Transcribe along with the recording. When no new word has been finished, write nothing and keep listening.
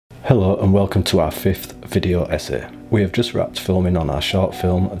Hello and welcome to our 5th video essay. We have just wrapped filming on our short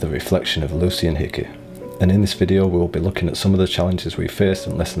film The Reflection of Lucian Hickey, and in this video we will be looking at some of the challenges we faced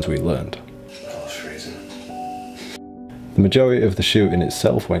and lessons we learned. The majority of the shooting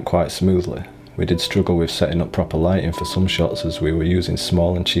itself went quite smoothly. We did struggle with setting up proper lighting for some shots as we were using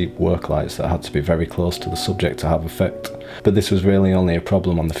small and cheap work lights that had to be very close to the subject to have effect, but this was really only a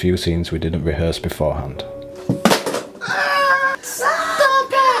problem on the few scenes we didn't rehearse beforehand.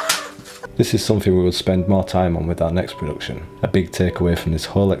 This is something we will spend more time on with our next production. A big takeaway from this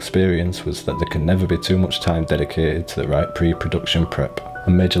whole experience was that there can never be too much time dedicated to the right pre-production prep. A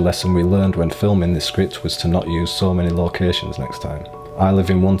major lesson we learned when filming this script was to not use so many locations next time. I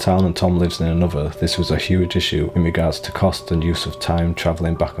live in one town and Tom lives in another. This was a huge issue in regards to cost and use of time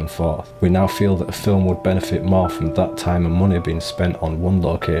travelling back and forth. We now feel that a film would benefit more from that time and money being spent on one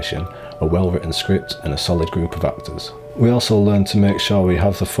location, a well-written script and a solid group of actors. We also learned to make sure we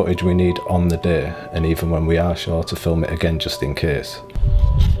have the footage we need on the day, and even when we are sure, to film it again just in case.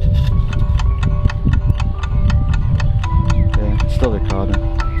 Yeah, still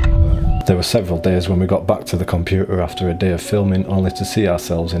recording. There were several days when we got back to the computer after a day of filming only to see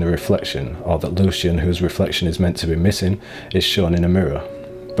ourselves in a reflection, or that Lucian, whose reflection is meant to be missing, is shown in a mirror.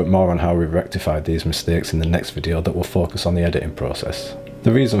 But more on how we rectified these mistakes in the next video that will focus on the editing process.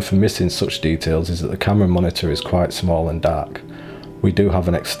 The reason for missing such details is that the camera monitor is quite small and dark. We do have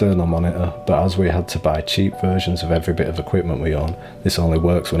an external monitor, but as we had to buy cheap versions of every bit of equipment we own, this only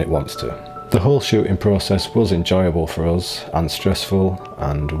works when it wants to. The whole shooting process was enjoyable for us, and stressful,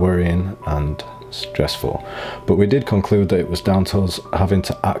 and worrying, and stressful, but we did conclude that it was down to us having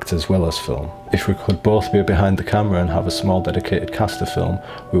to act as well as film. If we could both be behind the camera and have a small dedicated cast to film,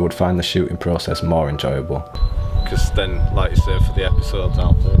 we would find the shooting process more enjoyable. Because then, like you say, for the episodes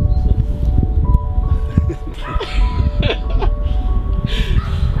out there. Yeah.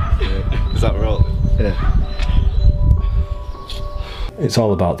 Is that rolling? Yeah. It's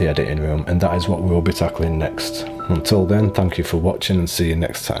all about the editing room, and that is what we will be tackling next. Until then, thank you for watching and see you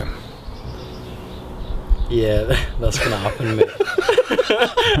next time. Yeah, that's gonna happen, mate.